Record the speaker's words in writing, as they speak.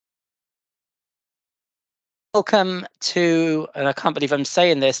Welcome to, and I can't believe I'm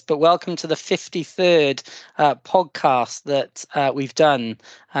saying this, but welcome to the 53rd podcast that we've done,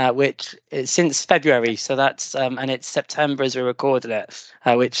 which is since February. So that's, and it's September as we're recording it,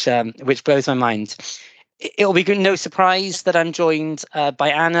 which blows my mind. It'll be no surprise that I'm joined by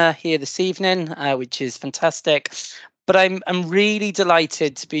Hanna here this evening, which is fantastic. But I'm really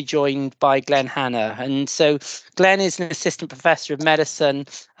delighted to be joined by Hanna. And so Glenn is an assistant professor of medicine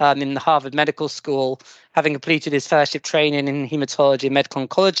in the Harvard Medical School, having completed his fellowship training in hematology and medical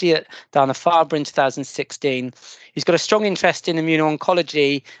oncology at Dana-Farber in 2016. He's got a strong interest in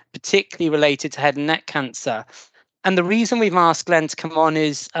immuno-oncology, particularly related to head and neck cancer. And the reason we've asked Glenn to come on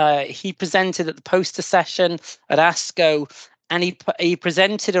is he presented at the poster session at ASCO, and he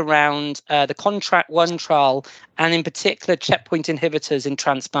presented around the CONTRAC-1 trial, and in particular checkpoint inhibitors in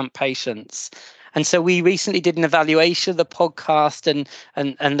transplant patients. And so we recently did an evaluation of the podcast,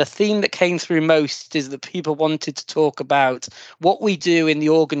 and the theme that came through most is that people wanted to talk about what we do in the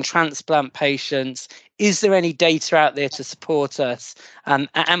organ transplant patients. Is there any data out there to support us?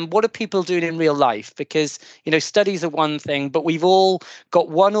 And what are people doing in real life? Because, studies are one thing, but we've all got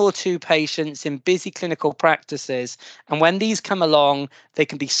one or two patients in busy clinical practices. And when these come along, they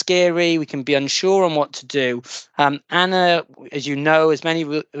can be scary. We can be unsure on what to do. Hanna, as you know, as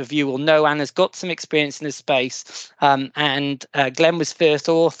many of you will know, Hanna's got some experience in this space. And Glenn was first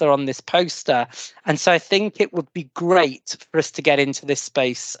author on this poster. And so I think it would be great for us to get into this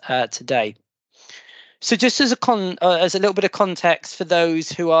space today. So just as a little bit of context for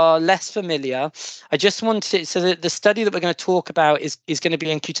those who are less familiar, I just wanted, so that the study that we're going to talk about is going to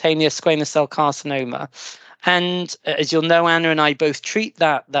be in cutaneous squamous cell carcinoma. And as you'll know, Hanna and I both treat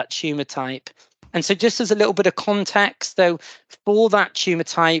that tumor type. And so just as a little bit of context, though, for that tumor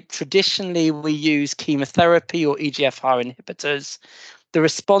type, traditionally we use chemotherapy or EGFR inhibitors. The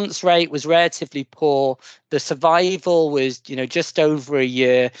response rate was relatively poor. The survival was, just over a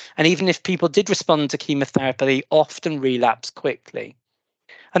year. And even if people did respond to chemotherapy, they often relapse quickly.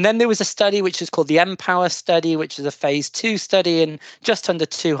 And then there was a study which is called the Empower study, which is a phase 2 study in just under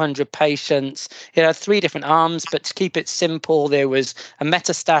 200 patients. It had 3 different arms, but to keep it simple, there was a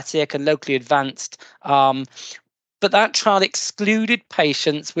metastatic and locally advanced arm. But that trial excluded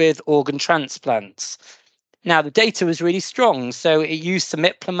patients with organ transplants. Now, the data was really strong. So it used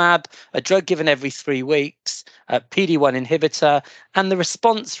cemiplimab, a drug given every 3 weeks, a PD-1 inhibitor, and the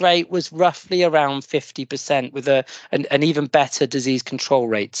response rate was roughly around 50% with an even better disease control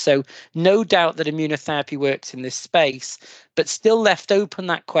rate. So no doubt that immunotherapy works in this space, but still left open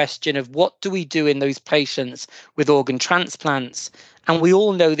that question of what do we do in those patients with organ transplants? And we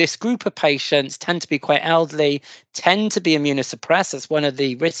all know this group of patients tend to be quite elderly, tend to be immunosuppressed. That's one of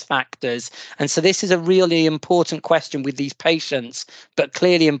the risk factors. And so this is a really important question with these patients, but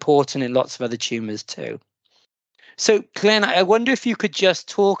clearly important in lots of other tumors too. So, Glenn, I wonder if you could just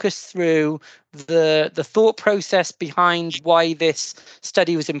talk us through the thought process behind why this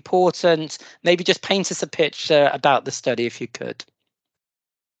study was important. Maybe just paint us a picture about the study, if you could.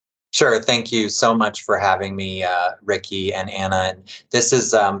 Sure. Thank you so much for having me, Ricky and Hanna. And this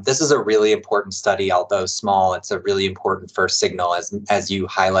is a really important study, although small. It's a really important first signal, as you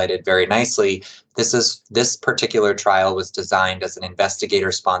highlighted very nicely. This particular trial was designed as an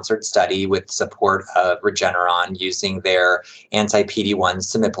investigator-sponsored study with support of Regeneron using their anti-PD-1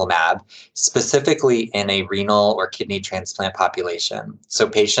 cemiplimab, specifically in a renal or kidney transplant population. So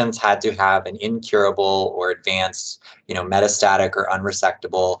patients had to have an incurable or advanced, metastatic or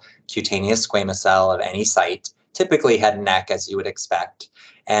unresectable cutaneous squamous cell of any site, typically head and neck, as you would expect.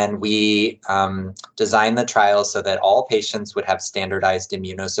 And we designed the trial so that all patients would have standardized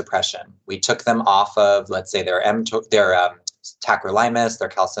immunosuppression. We took them off of, let's say, their tacrolimus, their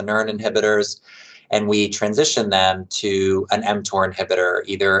calcineurin inhibitors, and we transitioned them to an mTOR inhibitor,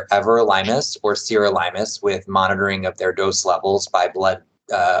 either everolimus or sirolimus, with monitoring of their dose levels by blood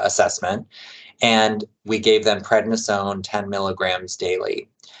assessment. And we gave them prednisone 10 milligrams daily.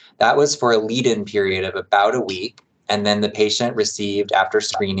 That was for a lead-in period of about a week. And then the patient received, after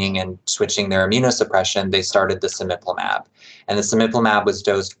screening and switching their immunosuppression, they started the cemiplimab. And the cemiplimab was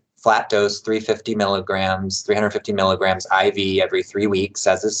dosed flat dose, 350 milligrams IV every 3 weeks,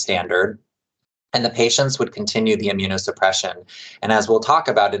 as is standard. And the patients would continue the immunosuppression. And as we'll talk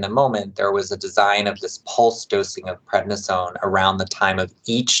about in a moment, there was a design of this pulse dosing of prednisone around the time of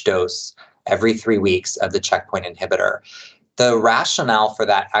each dose every 3 weeks of the checkpoint inhibitor. The rationale for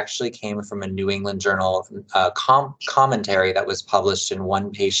that actually came from a New England Journal commentary that was published in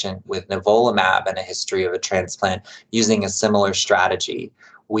one patient with nivolumab and a history of a transplant using a similar strategy,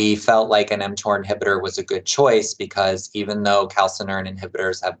 we felt like an mTOR inhibitor was a good choice because even though calcineurin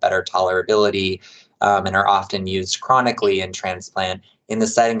inhibitors have better tolerability and are often used chronically in transplant, in the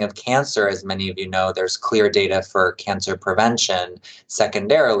setting of cancer, as many of you know, there's clear data for cancer prevention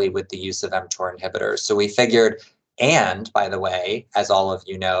secondarily with the use of mTOR inhibitors. So we figured, and by the way, as all of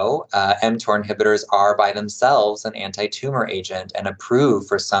you know, mTOR inhibitors are by themselves an anti-tumor agent and approved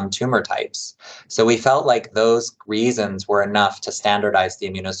for some tumor types. So we felt like those reasons were enough to standardize the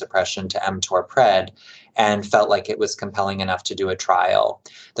immunosuppression to mTOR-PRED and felt like it was compelling enough to do a trial.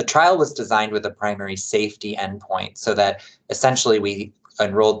 The trial was designed with a primary safety endpoint so that essentially we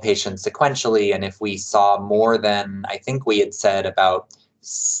enrolled patients sequentially, and if we saw more than, I think we had said about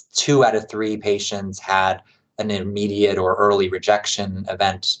 2 out of 3 patients had an immediate or early rejection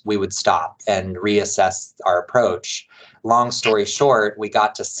event, we would stop and reassess our approach. Long story short, we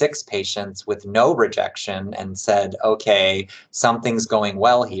got to 6 patients with no rejection and said, okay, something's going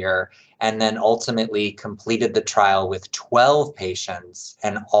well here. And then ultimately completed the trial with 12 patients,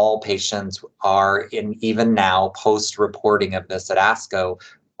 and all patients are in, even now, post-reporting of this at ASCO,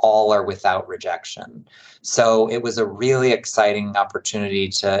 all are without rejection. So it was a really exciting opportunity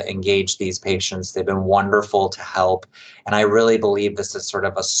to engage these patients. They've been wonderful to help. And I really believe this is sort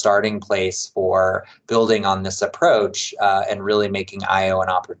of a starting place for building on this approach and really making IO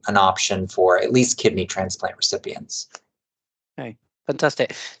an option for at least kidney transplant recipients. Okay,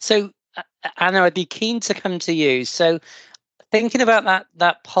 fantastic. So Hanna, I'd be keen to come to you. So thinking about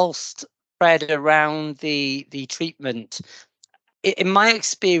that pulsed thread around the treatment, in my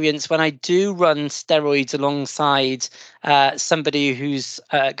experience, when I do run steroids alongside somebody who's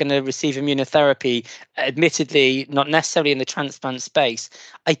going to receive immunotherapy, admittedly not necessarily in the transplant space,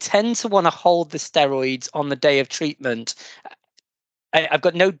 I tend to want to hold the steroids on the day of treatment. I've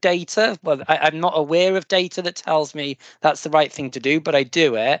got no data. Well, I'm not aware of data that tells me that's the right thing to do, but I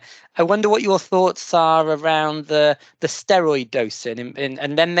do it. I wonder what your thoughts are around the steroid dosing,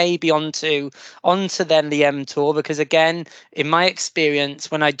 and then maybe onto then the mTOR, because again, in my experience,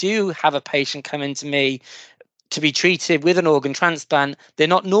 when I do have a patient come into me to be treated with an organ transplant, they're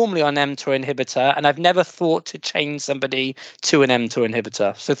not normally on mTOR inhibitor, and I've never thought to change somebody to an mTOR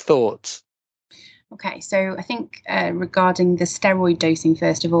inhibitor. So thoughts? Okay, so I think regarding the steroid dosing,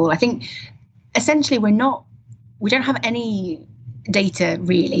 first of all, I think essentially we don't have any data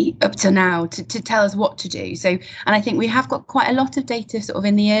really up to now to tell us what to do. So, and I think we have got quite a lot of data sort of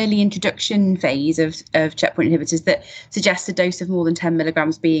in the early introduction phase of checkpoint inhibitors that suggests a dose of more than 10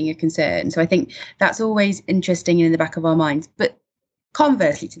 milligrams being a concern. So I think that's always interesting and in the back of our minds. But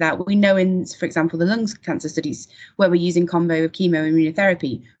conversely to that, we know in, for example, the lung cancer studies where we're using combo of chemo and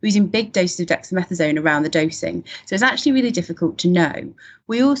immunotherapy, we're using big doses of dexamethasone around the dosing. So it's actually really difficult to know.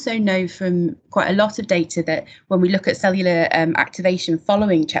 We also know from quite a lot of data that when we look at cellular activation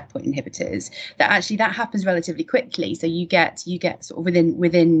following checkpoint inhibitors, that actually that happens relatively quickly. So you get sort of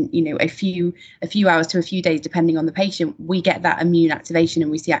within a few hours to a few days, depending on the patient, we get that immune activation and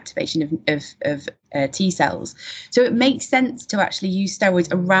we see activation of T cells. So it makes sense to actually use steroids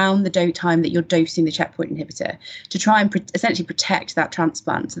around the time that you're dosing the checkpoint inhibitor to try and essentially protect that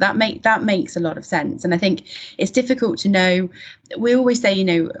transplant. So that makes a lot of sense. And I think it's difficult to know. We always say,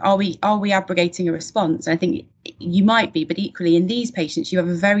 are we abrogating a response? And I think you might be, but equally in these patients, you have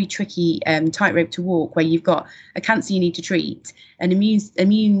a very tricky tightrope to walk where you've got a cancer you need to treat, an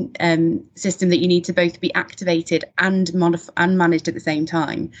immune system that you need to both be activated and managed at the same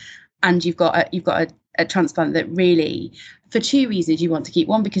time. And you've got a transplant that really, for 2 reasons, you want to keep.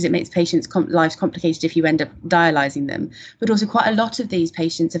 One, because it makes patients' lives complicated if you end up dialysing them. But also quite a lot of these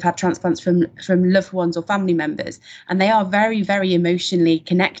patients have had transplants from loved ones or family members, and they are very, very emotionally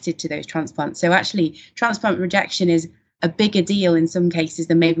connected to those transplants. So actually, transplant rejection is a bigger deal in some cases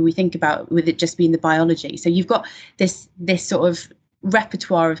than maybe we think about with it just being the biology. So you've got this sort of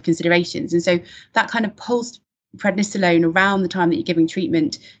repertoire of considerations. And so that kind of pulsed prednisolone around the time that you're giving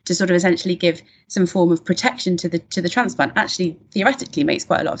treatment to sort of essentially give some form of protection to the transplant actually theoretically makes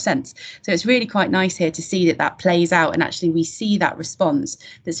quite a lot of sense. So it's really quite nice here to see that plays out, and actually we see that response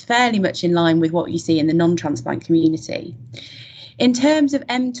that's fairly much in line with what you see in the non-transplant community. In terms of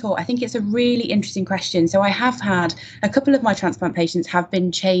mTOR, I think it's a really interesting question. So I have had a couple of my transplant patients have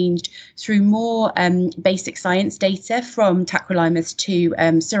been changed through more basic science data from tacrolimus to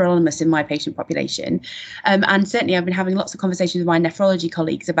sirolimus in my patient population. And certainly I've been having lots of conversations with my nephrology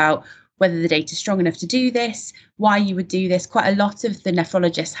colleagues about whether the data is strong enough to do this, why you would do this. Quite a lot of the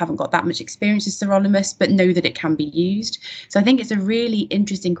nephrologists haven't got that much experience with sirolimus, but know that it can be used. So I think it's a really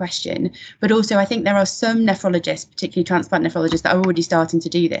interesting question. But also, I think there are some nephrologists, particularly transplant nephrologists, that are already starting to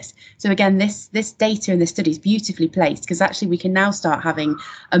do this. So again, this data and this study is beautifully placed, because actually we can now start having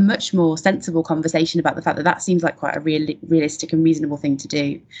a much more sensible conversation about the fact that that seems like quite a realistic and reasonable thing to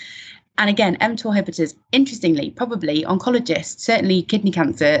do. And again, mTOR inhibitors, interestingly, probably oncologists, certainly kidney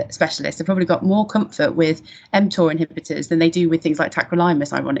cancer specialists, have probably got more comfort with mTOR inhibitors than they do with things like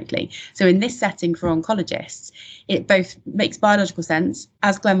tacrolimus, ironically. So in this setting for oncologists, it both makes biological sense.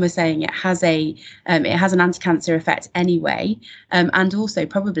 As Glenn was saying, it has an anti-cancer effect anyway. And also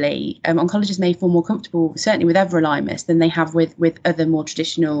probably oncologists may feel more comfortable, certainly with everolimus, than they have with other more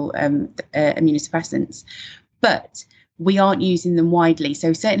traditional immunosuppressants. But we aren't using them widely.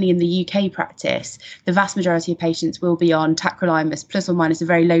 So certainly in the UK practice, the vast majority of patients will be on tacrolimus plus or minus a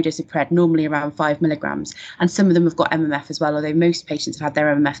very low dose of pred, normally around 5 milligrams. And some of them have got MMF as well, although most patients have had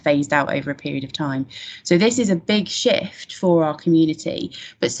their MMF phased out over a period of time. So this is a big shift for our community,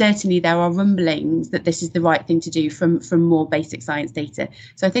 but certainly there are rumblings that this is the right thing to do from more basic science data.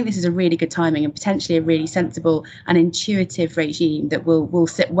 So I think this is a really good timing and potentially a really sensible and intuitive regime that will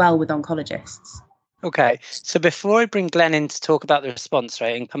sit well with oncologists. Okay, so before I bring Glenn in to talk about the response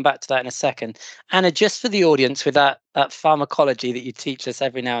rate and come back to that in a second, Anna, just for the audience with that pharmacology that you teach us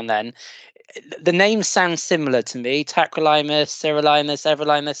every now and then, the names sound similar to me: tacrolimus, sirolimus,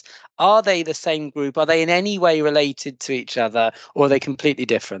 everolimus. Are they the same group? Are they in any way related to each other, or are they completely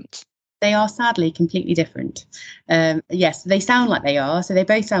different? They are sadly completely different. Yes, they sound like they are. So they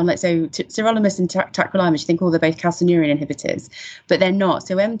both sound like, sirolimus and tacrolimus, you think, they're both calcineurin inhibitors, but they're not.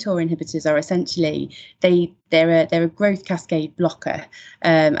 So mTOR inhibitors are essentially, they're a growth cascade blocker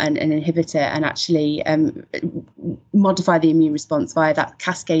and an inhibitor, and actually modify the immune response via that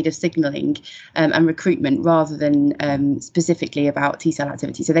cascade of signaling and recruitment, rather than specifically about T cell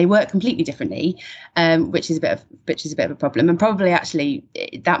activity. So they work completely differently, which is a bit of a problem. And probably actually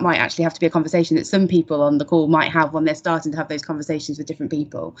that might actually have to be a conversation that some people on the call might have when they're starting to have those conversations with different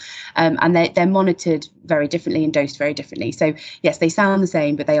people. And they're monitored very differently and dosed very differently. So yes, they sound the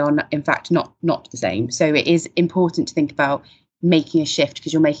same, but they are in fact not the same. So it is important to think about making a shift,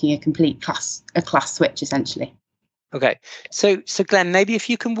 because you're making a class switch essentially. Okay, so Glenn, maybe if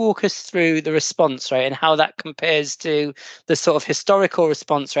you can walk us through the response rate and how that compares to the sort of historical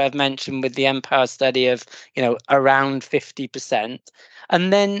response rate I've mentioned with the Empower study of, around 50%.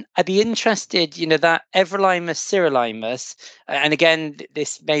 And then I'd be interested, that everolimus, sirolimus, and again,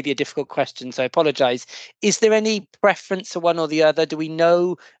 this may be a difficult question, so I apologize. Is there any preference to one or the other? Do we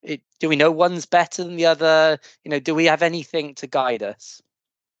know one's better than the other? Do we have anything to guide us?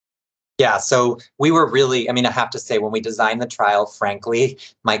 Yeah, so we were really, I have to say, when we designed the trial, frankly,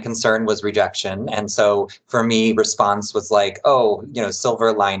 my concern was rejection. And so for me, response was like,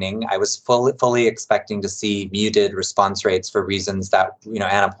 silver lining. I was fully expecting to see muted response rates for reasons that,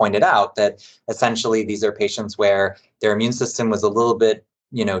 Anna pointed out, that essentially these are patients where their immune system was a little bit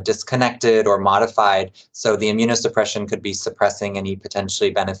disconnected or modified. So the immunosuppression could be suppressing any potentially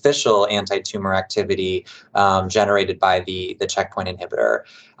beneficial anti-tumor activity generated by the checkpoint inhibitor.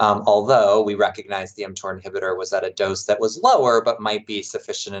 Although we recognize the mTOR inhibitor was at a dose that was lower, but might be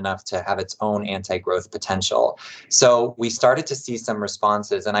sufficient enough to have its own anti-growth potential. So we started to see some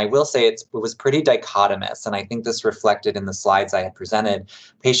responses. And I will say it was pretty dichotomous. And I think this reflected in the slides I had presented.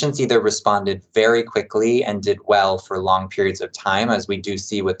 Patients either responded very quickly and did well for long periods of time, as we do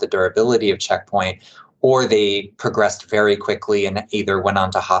see with the durability of checkpoint, or they progressed very quickly and either went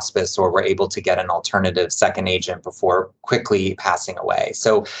on to hospice or were able to get an alternative second agent before quickly passing away.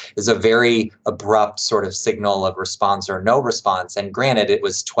 So it's a very abrupt sort of signal of response or no response. And granted, it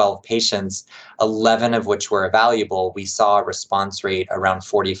was 12 patients, 11 of which were evaluable. We saw a response rate around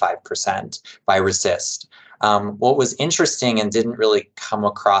 45% by RECIST. What was interesting and didn't really come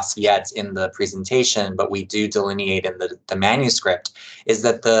across yet in the presentation, but we do delineate in the manuscript, is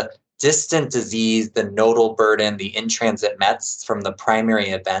that the distant disease, the nodal burden, the in-transit Mets from the primary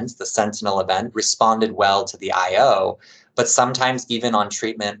event, the sentinel event, responded well to the IO. But sometimes even on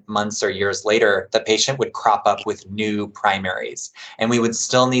treatment months or years later, the patient would crop up with new primaries. And we would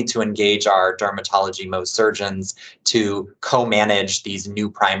still need to engage our dermatology Mohs surgeons to co-manage these new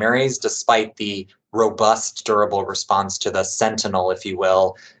primaries, despite the robust, durable response to the sentinel, if you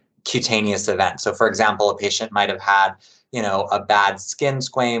will, cutaneous event. So for example, a patient might have had a bad skin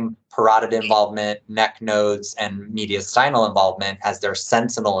squame, parotid involvement, neck nodes, and mediastinal involvement as their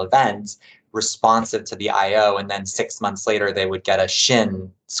sentinel event. responsive to the IO, and then 6 months later they would get a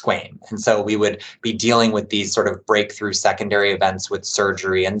shin squame. And so we would be dealing with these sort of breakthrough secondary events with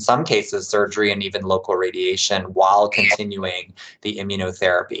surgery, in some cases surgery and even local radiation, while continuing the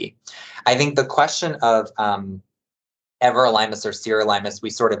immunotherapy. I think the question of everolimus or sirolimus, we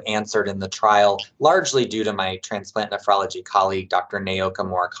sort of answered in the trial, largely due to my transplant nephrology colleague, Dr. Naoka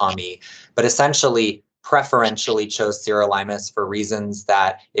Murakami, but essentially preferentially chose sirolimus for reasons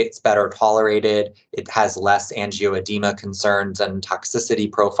that it's better tolerated, it has less angioedema concerns and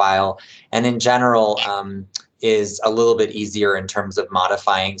toxicity profile, and in general, is a little bit easier in terms of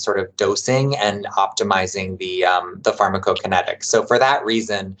modifying sort of dosing and optimizing the pharmacokinetics. So for that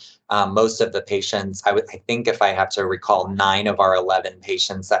reason, most of the patients, I think if I have to recall, 9 of our 11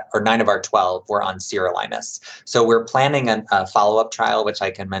 patients, or 9 of our 12 were on sirolimus. So we're planning a follow-up trial, which I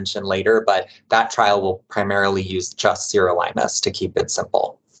can mention later, but that trial will primarily use just sirolimus to keep it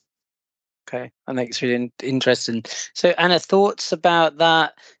simple. Okay, that makes really interesting. So, Anna, thoughts about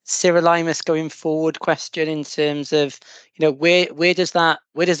that sirolimus going forward question in terms of, where does that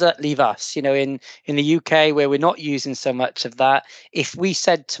leave us? In the UK, where we're not using so much of that. If we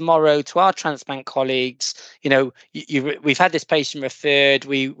said tomorrow to our transplant colleagues, we've had this patient referred,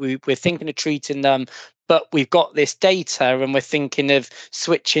 we're thinking of treating them, but we've got this data and we're thinking of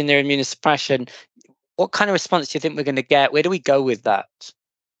switching their immunosuppression. What kind of response do you think we're going to get? Where do we go with that?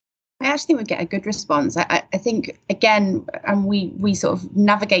 I actually think we get a good response. I think, again, and we sort of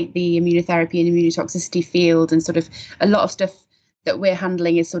navigate the immunotherapy and immunotoxicity field, and sort of a lot of stuff that we're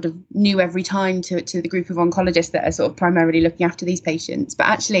handling is sort of new every time to the group of oncologists that are sort of primarily looking after these patients. But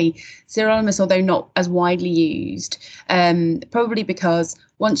actually, sirolimus, although not as widely used, probably because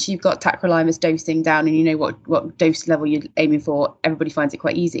once you've got tacrolimus dosing down and you know what dose level you're aiming for, everybody finds it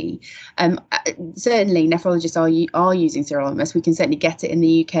quite easy. Certainly, nephrologists are using sirolimus. We can certainly get it in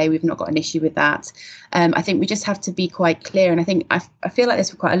the UK. We've not got an issue with that. I think we just have to be quite clear. And I think I feel like this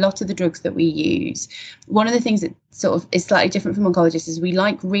for quite a lot of the drugs that we use. One of the things that sort of is slightly different from oncologists is we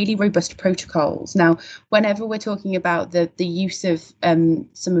like really robust protocols. Now, whenever we're talking about the use of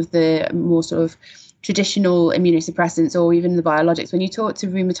some of the more sort of traditional immunosuppressants or even the biologics, when you talk to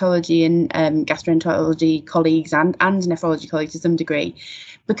rheumatology and gastroenterology colleagues and nephrology colleagues to some degree,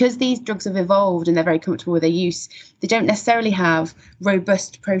 because these drugs have evolved and they're very comfortable with their use, they don't necessarily have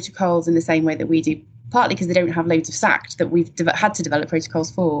robust protocols in the same way that we do, partly because they don't have loads of SACT that we've had to develop protocols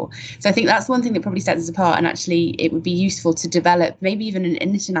for. So I think that's one thing that probably sets us apart, and actually it would be useful to develop maybe even an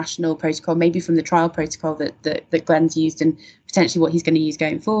international protocol, maybe from the trial protocol that Glenn's used and potentially what he's going to use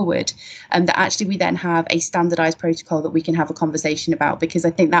going forward, and that actually we then have a standardized protocol that we can have a conversation about, because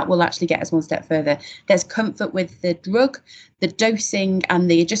I think that will actually get us one step further. There's comfort with the drug, the dosing and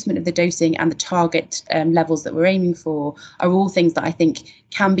the adjustment of the dosing, and the target levels that we're aiming for are all things that I think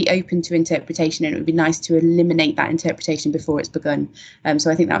can be open to interpretation, and it would be nice to eliminate that interpretation before it's begun. So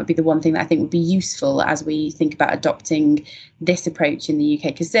I think that would be the one thing that I think would be useful as we think about adopting this approach in the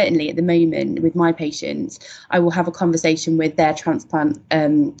UK, because certainly at the moment with my patients, I will have a conversation with their transplant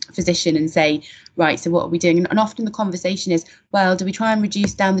physician and say, right, so what are we doing? And often the conversation is, well, do we try and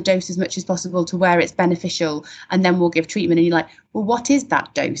reduce down the dose as much as possible to where it's beneficial, and then we'll give treatment? And you're like, well, what is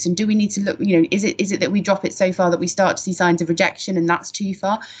that dose? And do we need to look, is it that we drop it so far that we start to see signs of rejection and that's too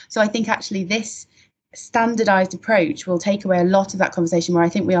far? So I think actually this standardized approach will take away a lot of that conversation, where I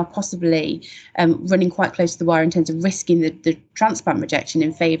think we are possibly running quite close to the wire in terms of risking the transplant rejection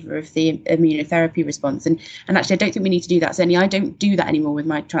in favor of the immunotherapy response. And actually, I don't think we need to do that. Certainly, I don't do that anymore with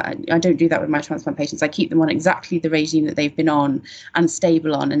I don't do that with my transplant patients. I keep them on exactly the regime that they've been on and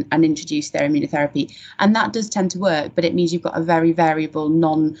stable on, and introduce their immunotherapy. And that does tend to work, but it means you've got a very variable,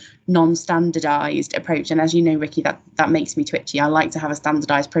 non-standardized approach. And as you know, Ricky, that makes me twitchy. I like to have a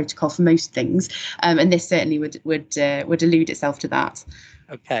standardized protocol for most things. And this certainly would allude itself to that.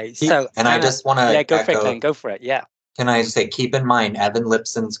 Okay, so and I just want to go for it, Glenn. Go for it. Yeah. Can I just say, keep in mind, Evan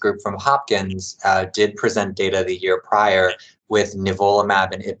Lipson's group from Hopkins did present data the year prior with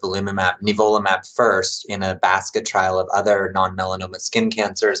nivolumab and ipilimumab. Nivolumab first in a basket trial of other non-melanoma skin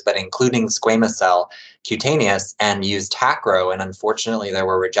cancers, but including squamous cell cutaneous, and used tacro, and unfortunately there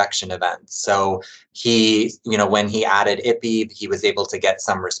were rejection events. So he, when he added ipi, he was able to get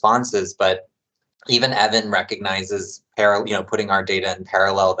some responses, but even Evan recognizes, putting our data in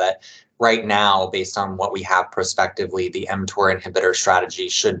parallel, that right now, based on what we have prospectively, the mTOR inhibitor strategy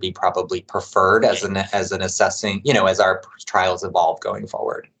should be probably preferred as an assessing, as our trials evolve going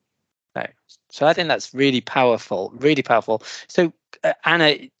forward. Okay. So I think that's really powerful, really powerful. So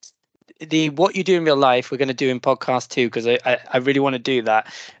Anna, the what you do in real life, we're going to do in podcast too, because I really want to do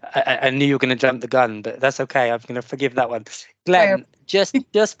that. I knew you were going to jump the gun, but that's okay. I'm going to forgive that one. Glenn,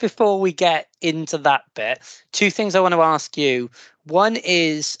 just before we get into that bit, two things I want to ask you. One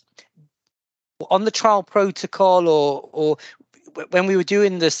is on the trial protocol, or when we were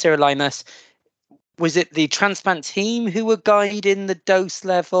doing the sirolimus, was it the transplant team who were guiding the dose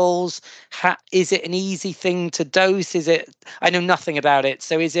levels? Is it an easy thing to dose? I know nothing about it.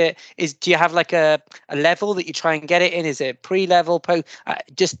 So do you have like a level that you try and get it in? Is it pre-level,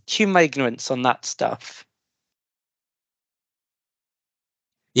 just human ignorance on that stuff?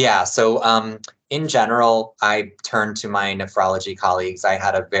 Yeah, so in general, I turned to my nephrology colleagues. I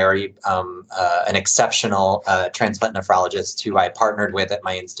had a very an exceptional transplant nephrologist who I partnered with at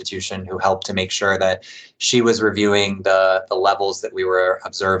my institution, who helped to make sure that she was reviewing the levels that we were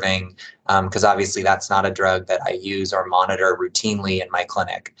observing, because obviously that's not a drug that I use or monitor routinely in my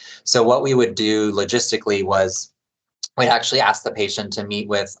clinic. So what we would do logistically was we'd actually ask the patient to meet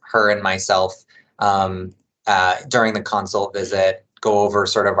with her and myself during the consult visit, go over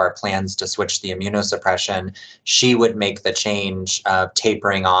sort of our plans to switch the immunosuppression. She would make the change of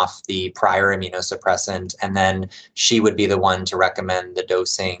tapering off the prior immunosuppressant, and then she would be the one to recommend the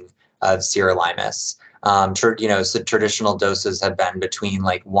dosing of sirolimus. So traditional doses have been between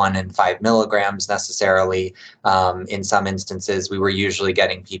like 1 and 5 milligrams necessarily. In some instances, we were usually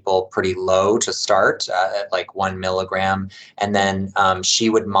getting people pretty low to start at like 1 milligram. And then she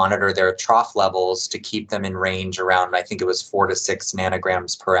would monitor their trough levels to keep them in range around, I think it was 4 to 6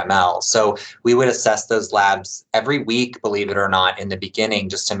 nanograms per ml. So we would assess those labs every week, believe it or not, in the beginning,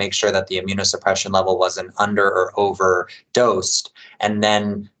 just to make sure that the immunosuppression level wasn't under or over dosed. And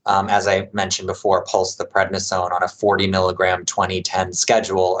then, as I mentioned before, pulse the prednisone on a 40 milligram 20-10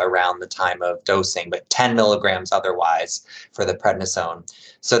 schedule around the time of dosing, but 10 milligrams otherwise for the prednisone.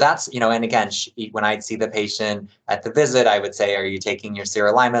 So that's, and again, when I'd see the patient at the visit, I would say, are you taking your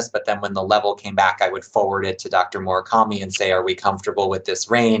sirolimus? But then when the level came back, I would forward it to Dr. Murakami and say, are we comfortable with this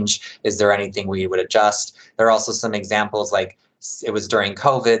range? Is there anything we would adjust? There are also some examples, like it was during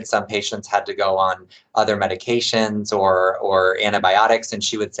COVID, some patients had to go on other medications or antibiotics, and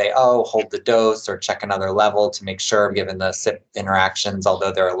she would say, oh, hold the dose or check another level to make sure, given the CYP interactions,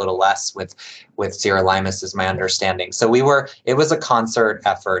 although they're a little less with sirolimus is my understanding. So it was a concert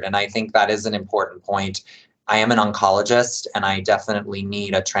effort, and I think that is an important point. I am an oncologist, and I definitely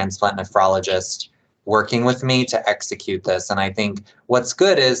need a transplant nephrologist working with me to execute this. And I think what's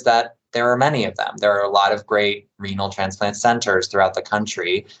good is that there are many of them. There are a lot of great renal transplant centers throughout the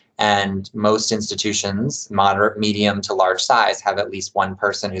country, and most institutions, moderate, medium to large size, have at least one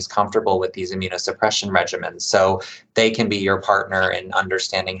person who's comfortable with these immunosuppression regimens. So they can be your partner in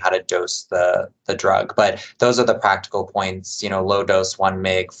understanding how to dose the drug. But those are the practical points, low dose 1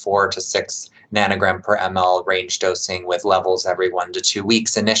 mg, 4 to 6 nanogram per ml range dosing with levels every 1 to 2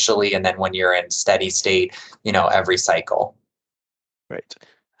 weeks initially. And then when you're in steady state, every cycle. Great.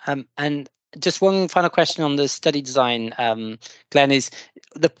 And just one final question on the study design, Glenn, is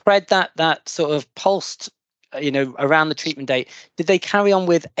the pred that sort of pulsed, around the treatment date, did they carry on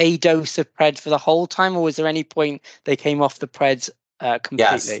with a dose of pred for the whole time, or was there any point they came off the preds completely?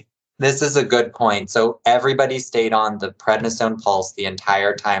 Yes. This is a good point. So everybody stayed on the prednisone pulse the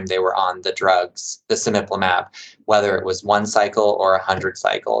entire time they were on the drugs, the cemiplimab, whether it was 1 cycle or 100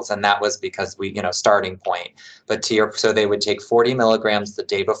 cycles. And that was because starting point. But so they would take 40 milligrams the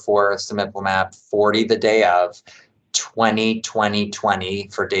day before cemiplimab, 40 the day of, 20, 20, 20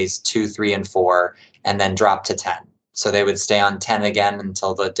 for days 2, 3, and 4, and then drop to 10. So they would stay on 10 again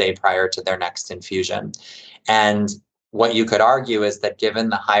until the day prior to their next infusion. And what you could argue is that given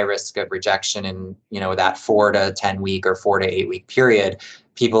the high risk of rejection in, that 4 to 10 week or 4 to 8 week period,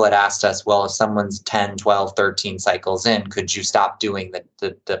 people had asked us, well, if someone's 10, 12, 13 cycles in, could you stop doing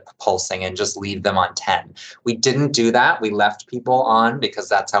the pulsing and just leave them on 10? We didn't do that. We left people on because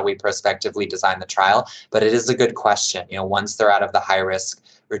that's how we prospectively designed the trial. But it is a good question. Once they're out of the high risk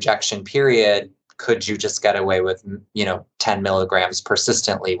rejection period, could you just get away with, 10 milligrams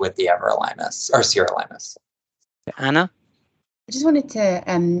persistently with the everolimus or sirolimus? Anna? I just wanted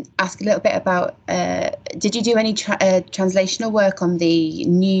to ask a little bit about, did you do any translational work on the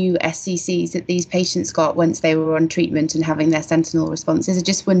new SCCs that these patients got once they were on treatment and having their sentinel responses? I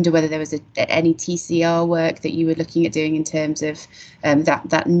just wonder whether there was any TCR work that you were looking at doing in terms of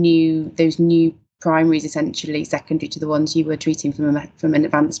those new primaries, essentially secondary to the ones you were treating from an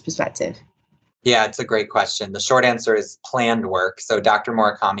advanced perspective. Yeah, it's a great question. The short answer is planned work. So Dr.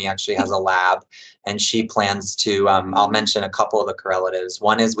 Murakami actually has a lab and she plans to, I'll mention a couple of the correlatives.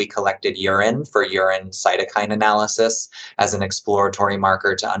 One is we collected urine for urine cytokine analysis as an exploratory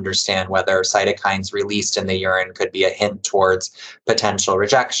marker to understand whether cytokines released in the urine could be a hint towards potential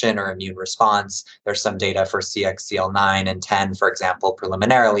rejection or immune response. There's some data for CXCL9 and 10, for example,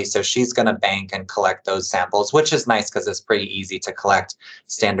 preliminarily. So she's going to bank and collect those samples, which is nice because it's pretty easy to collect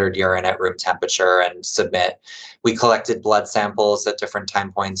standard urine at room temperature and submit. We collected blood samples at different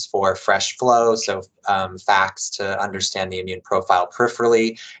time points for fresh flow, so facts to understand the immune profile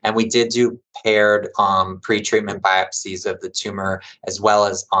peripherally. And we did do paired pre-treatment biopsies of the tumor as well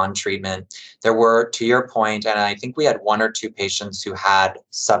as on treatment. There were, to your point, and I think we had 1 or 2 patients who had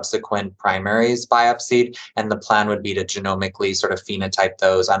subsequent primaries biopsied, and the plan would be to genomically sort of phenotype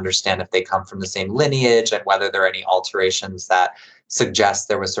those, understand if they come from the same lineage and whether there are any alterations that suggest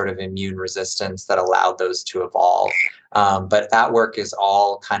there was sort of immune resistance that allowed those to evolve. But that work is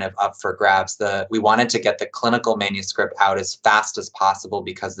all kind of up for grabs. We wanted to get the clinical manuscript out as fast as possible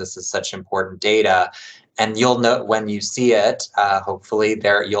because this is such important data. And you'll note when you see it, hopefully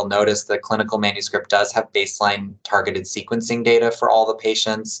you'll notice the clinical manuscript does have baseline targeted sequencing data for all the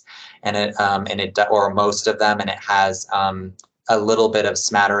patients, or most of them, and it has a little bit of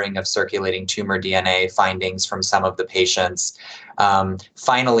smattering of circulating tumor DNA findings from some of the patients.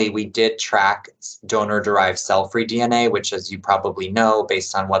 Finally, we did track donor-derived cell-free DNA, which, as you probably know,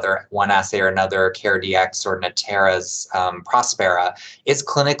 based on whether one assay or another, CareDx or Natera's Prospera, is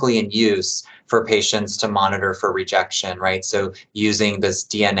clinically in use for patients to monitor for rejection, right? So using this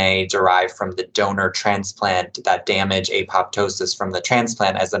DNA derived from the donor transplant, that damage apoptosis from the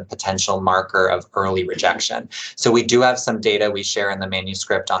transplant as a potential marker of early rejection. So we do have some data we share in the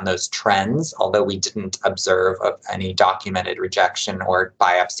manuscript on those trends, although we didn't observe of any documented rejection or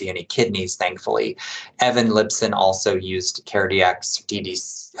biopsy any kidneys, thankfully. Evan Lipson also used CareDx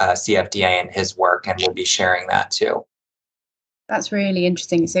cfDNA in his work, and we'll be sharing that too. That's really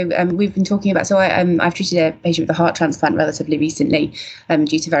interesting. So we've been talking about, I've treated a patient with a heart transplant relatively recently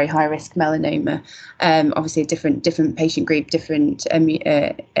due to very high risk melanoma. Obviously a different patient group, different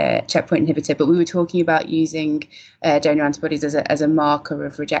checkpoint inhibitor, but we were talking about using donor antibodies as a marker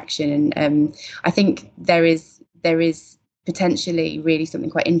of rejection. And I think there is potentially really something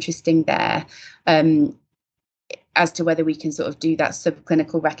quite interesting there. As to whether we can sort of do that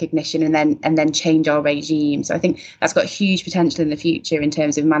subclinical recognition and then change our regime. So I think that's got huge potential in the future in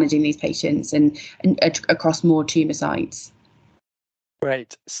terms of managing these patients and across more tumour sites.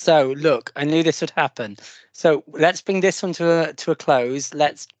 Great. So look, I knew this would happen. So let's bring this one to a close.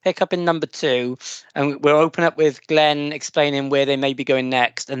 Let's pick up in number 2, and we'll open up with Glenn explaining where they may be going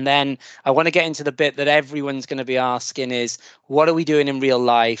next. And then I want to get into the bit that everyone's going to be asking is, what are we doing in real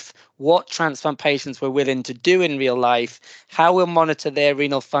life? What transplant patients we're willing to do in real life? How we'll monitor their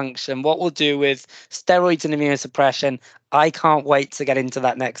renal function? What we'll do with steroids and immunosuppression? I can't wait to get into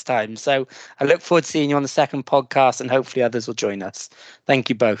that next time. So I look forward to seeing you on the second podcast, and hopefully others will join us. Thank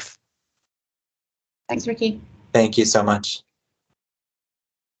you both. Thanks, Ricky. Thank you so much.